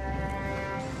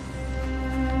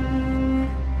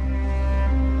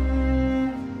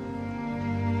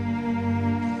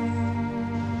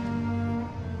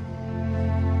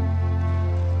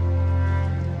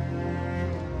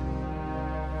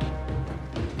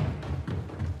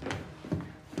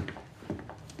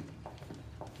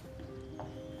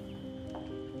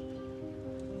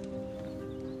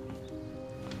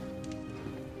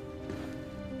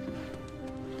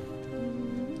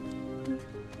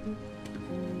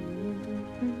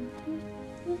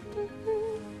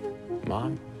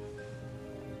 Mom,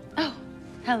 Oh,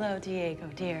 hello, Diego,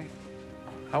 dear.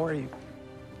 how are you?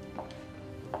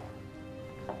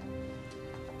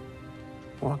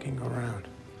 Walking around.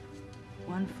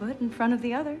 One foot in front of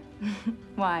the other.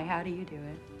 Why? How do you do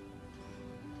it?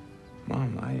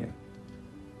 Mom,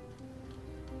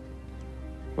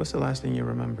 what's the last thing you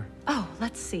remember? Oh,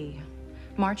 let's see.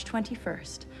 March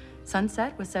 21st.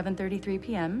 Sunset was 7:33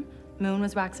 p.m. Moon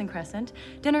was waxing crescent.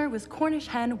 Dinner was Cornish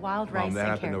hen, wild rice, Mom, that and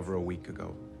happened carrots. over a week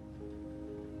ago.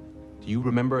 Do you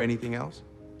remember anything else?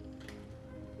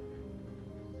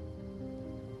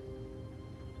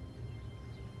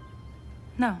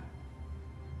 No.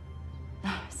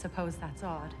 I suppose that's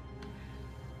odd.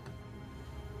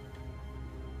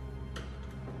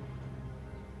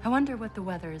 I wonder what the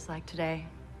weather is like today.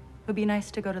 It would be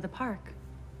nice to go to the park.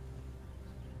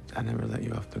 I never let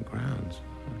you off the grounds.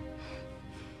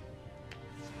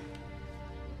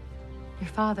 Your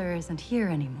father isn't here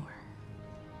anymore.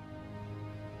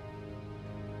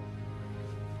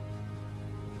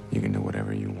 You can do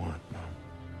whatever you want,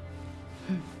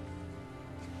 Mom.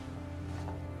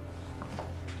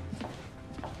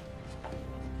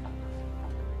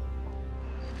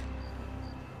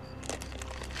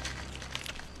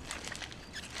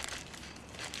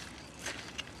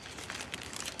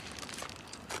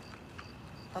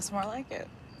 That's more like it.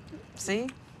 See?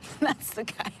 That's the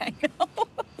guy I know.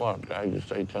 What, guy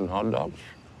just ate 10 hot dogs?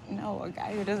 No, a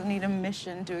guy who doesn't need a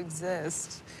mission to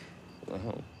exist.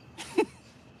 You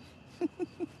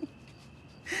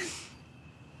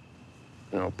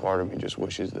know, part of me just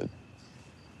wishes that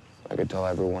I could tell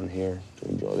everyone here to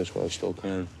enjoy this while I still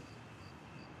can.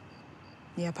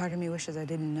 Yeah, part of me wishes I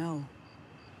didn't know.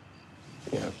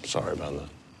 Yeah, sorry about that.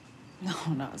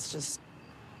 No, it's just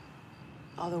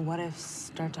all the what ifs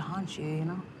start to haunt you, you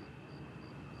know?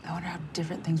 I wonder how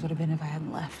different things would have been if I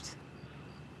hadn't left.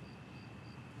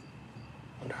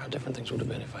 I wonder how different things would have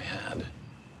been if I had.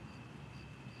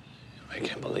 I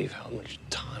can't believe how much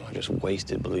time I just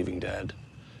wasted believing Dad,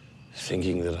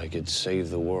 thinking that I could save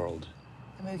the world.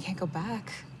 I mean, we can't go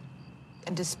back.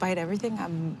 And despite everything,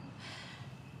 I'm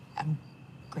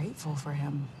grateful for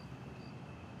him.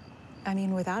 I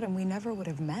mean, without him, we never would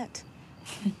have met.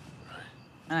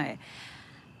 I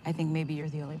think maybe you're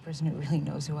the only person who really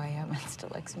knows who I am and still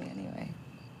likes me anyway.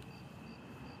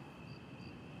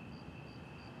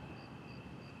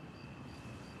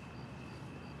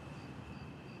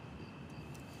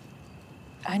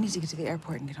 I need to get to the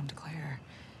airport and get home to Claire.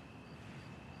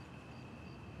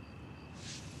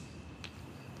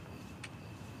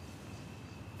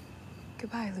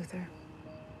 Goodbye, Luther.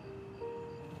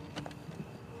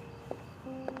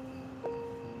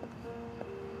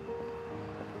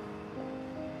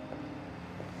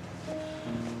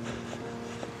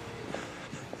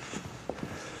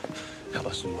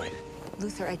 Allison, wait.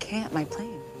 Luther, I can't. My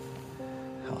plane.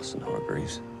 Allison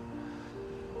Hargreaves.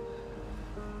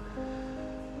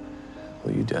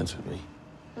 Will you dance with me?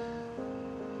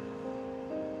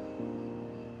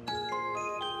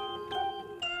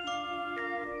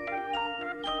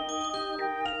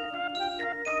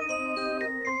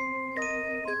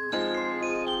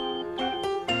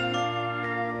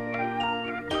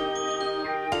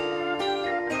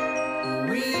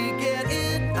 We get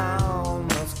it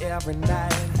almost every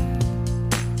night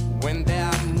when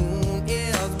that moon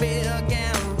is big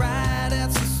and bright.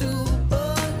 It's a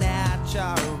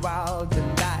supernatural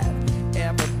delight.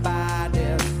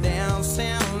 Everybody's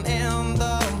dancing in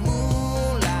the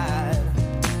moonlight.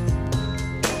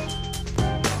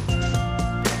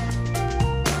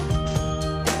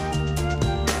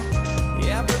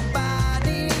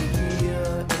 Everybody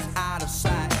here is out of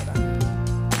sight.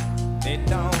 They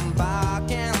don't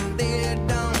bark and they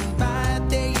don't bite.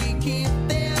 They keep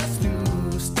their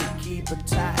loose to keep it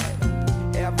tight.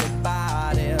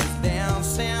 Everybody's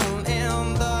dancing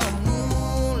in the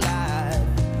moonlight.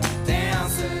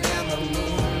 Dancing in the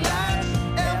moonlight.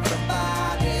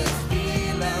 Everybody's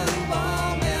feeling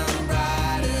warm and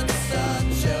bright. It's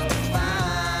such a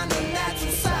fine and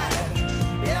natural sight.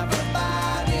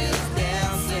 Everybody's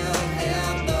dancing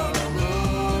in the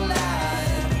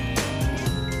moonlight.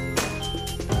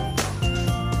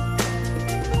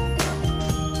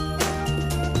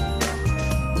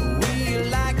 We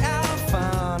like our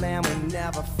fun and we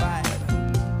never fight.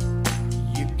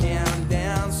 You can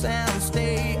dance and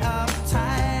stay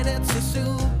uptight. It's a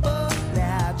supernatural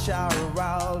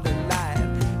delight.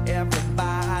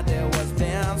 Everybody was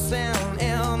dancing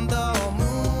in the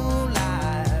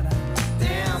moonlight.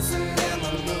 Dancing in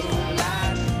the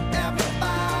moonlight.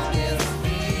 Everybody's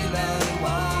feeling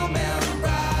warm and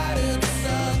bright. It's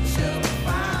such a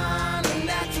fine and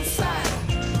natural sight.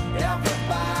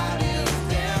 Everybody's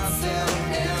dancing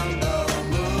in the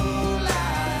moonlight.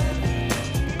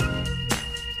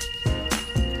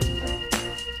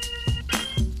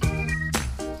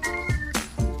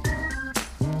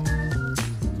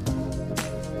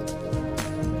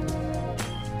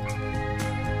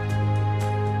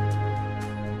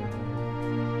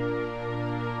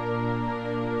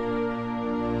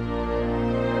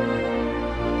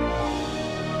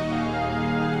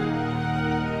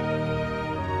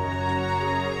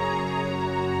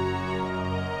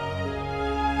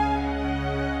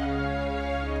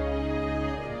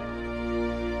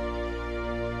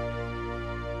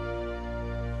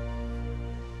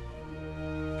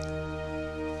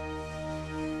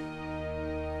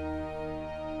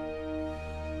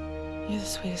 You're the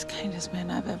sweetest, kindest man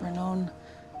I've ever known.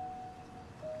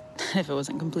 If it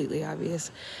wasn't completely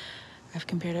obvious, I've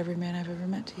compared every man I've ever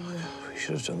met to you. We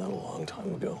should have done that a long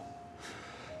time ago.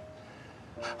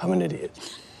 I'm an idiot.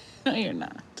 No, you're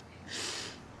not.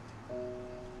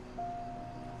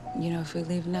 You know, if we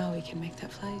leave now, we can make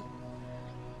that flight.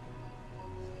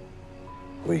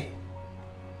 We.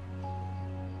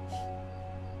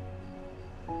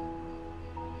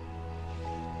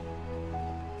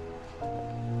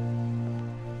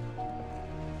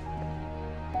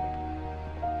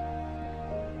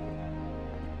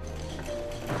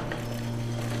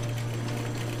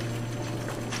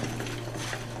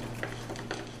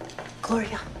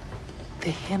 Gloria,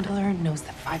 the handler knows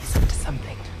that Five's up to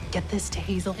something. Get this to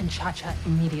Hazel and Cha-Cha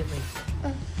immediately.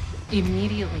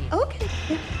 Immediately. Okay.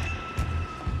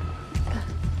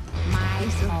 My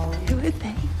soul Good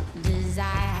thing.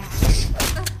 desire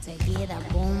to get a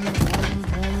boom, boom,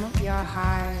 boom of your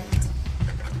heart.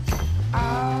 Oh,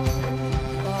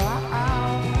 oh,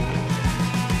 oh.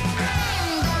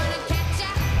 I'm gonna catch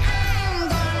ya, I'm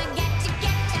gonna get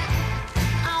ya,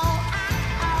 oh,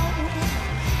 oh, oh.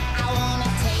 I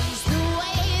wanna taste the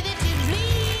way that you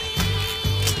bleed,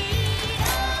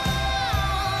 oh.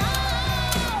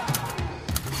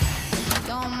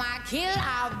 You're my kill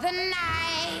of the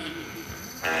night.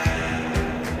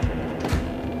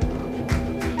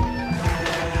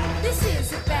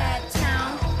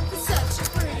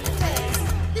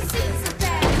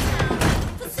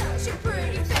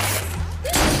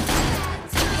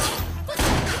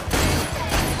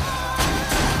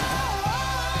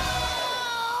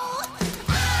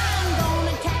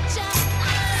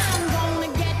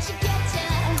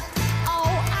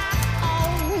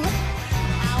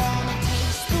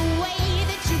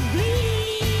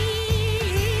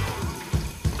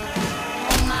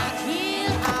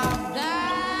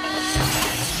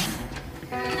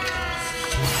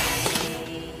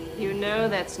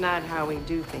 That's not how we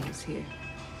do things here.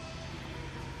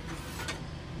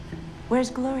 Where's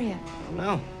Gloria? I don't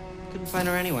know. Couldn't find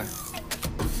her anywhere.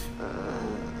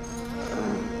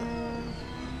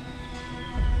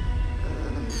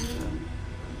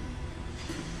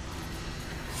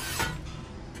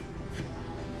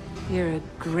 You're a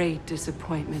great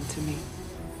disappointment to me.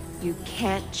 You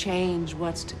can't change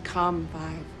what's to come,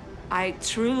 Five. I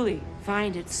truly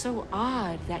find it so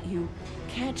odd that you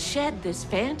can't shed this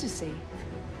fantasy.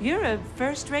 You're a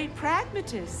first-rate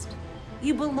pragmatist.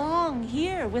 You belong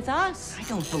here with us. I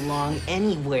don't belong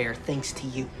anywhere thanks to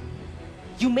you.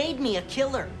 You made me a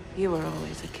killer. You were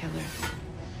always a killer.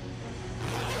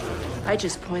 I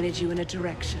just pointed you in a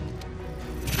direction.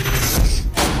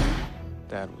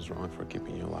 Dad was wrong for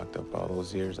keeping you locked up all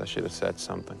those years. I should have said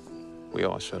something. We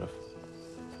all should have.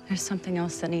 There's something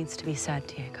else that needs to be said,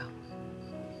 Diego.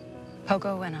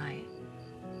 Pogo and I,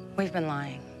 we've been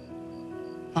lying.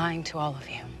 Lying to all of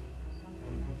you.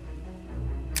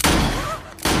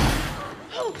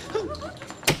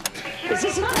 This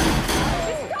is not...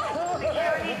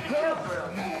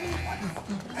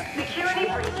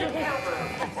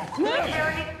 I'm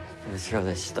gonna throw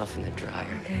this stuff in the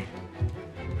dryer. Okay.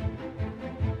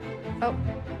 Oh.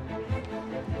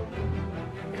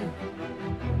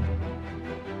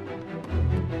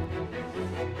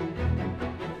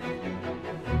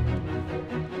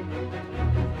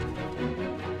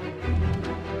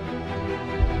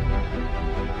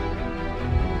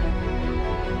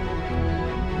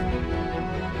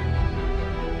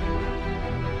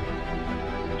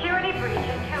 Security breach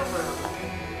in 2 rooms.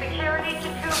 Security to 2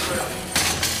 rooms.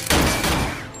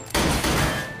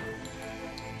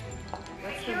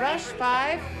 What's the rush,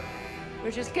 Five?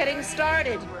 We're just getting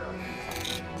started.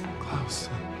 Klaus.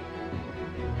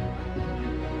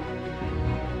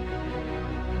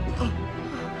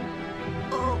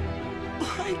 Oh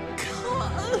my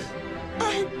God!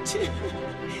 I did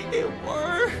it. It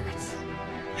worked.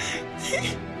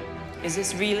 Is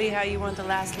this really how you want the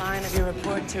last line of your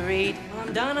report to read? Well,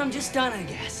 I'm done. I'm just done, I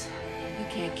guess. You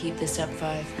can't keep this up,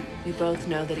 Five. We both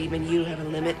know that even you have a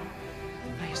limit.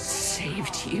 I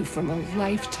saved you from a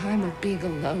lifetime of being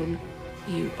alone.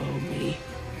 You owe me.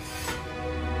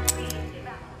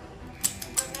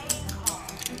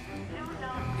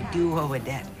 I do owe a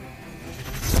debt.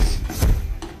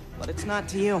 But it's not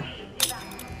to you.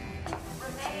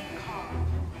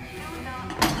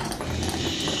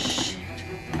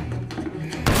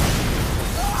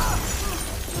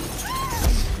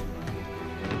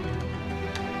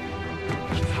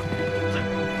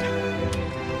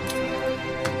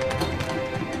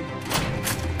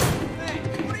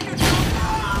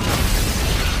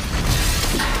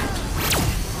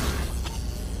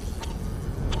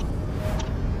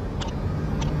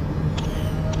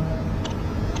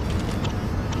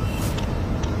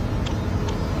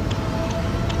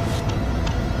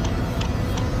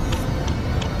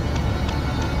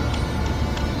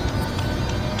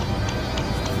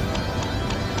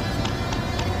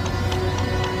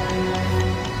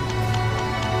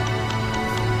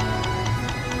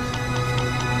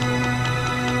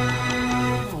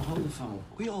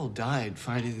 Died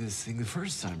fighting this thing the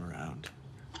first time around.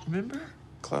 Remember?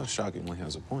 Klaus shockingly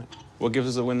has a point. What gives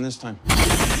us a win this time?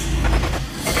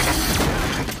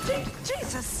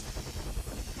 Jesus!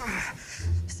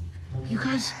 You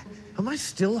guys, am I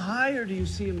still high or do you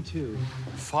see him too?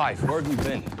 Five, where have you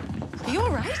been? Are you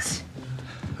all right?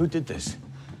 Who did this?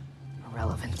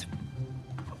 Irrelevant.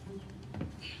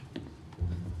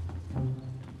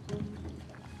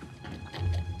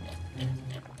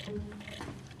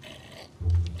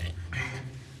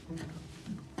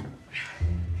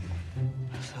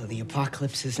 So the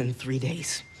apocalypse is in 3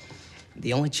 days.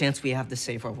 The only chance we have to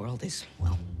save our world is,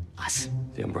 well, us.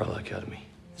 The Umbrella Academy.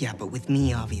 Yeah, but with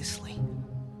me, obviously.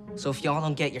 So if y'all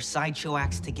don't get your sideshow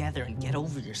acts together and get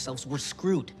over yourselves, we're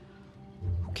screwed.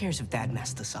 Who cares if Dad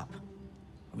messed us up?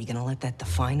 Are we gonna let that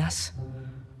define us?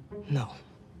 No.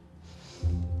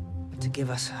 But to give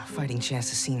us a fighting chance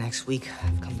to see next week,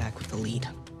 I've come back with the lead.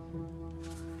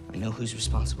 I know who's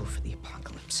responsible for the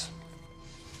apocalypse.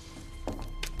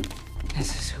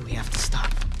 This is who we have to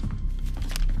stop.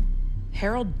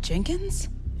 Harold Jenkins?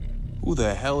 Who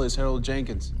the hell is Harold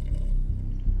Jenkins?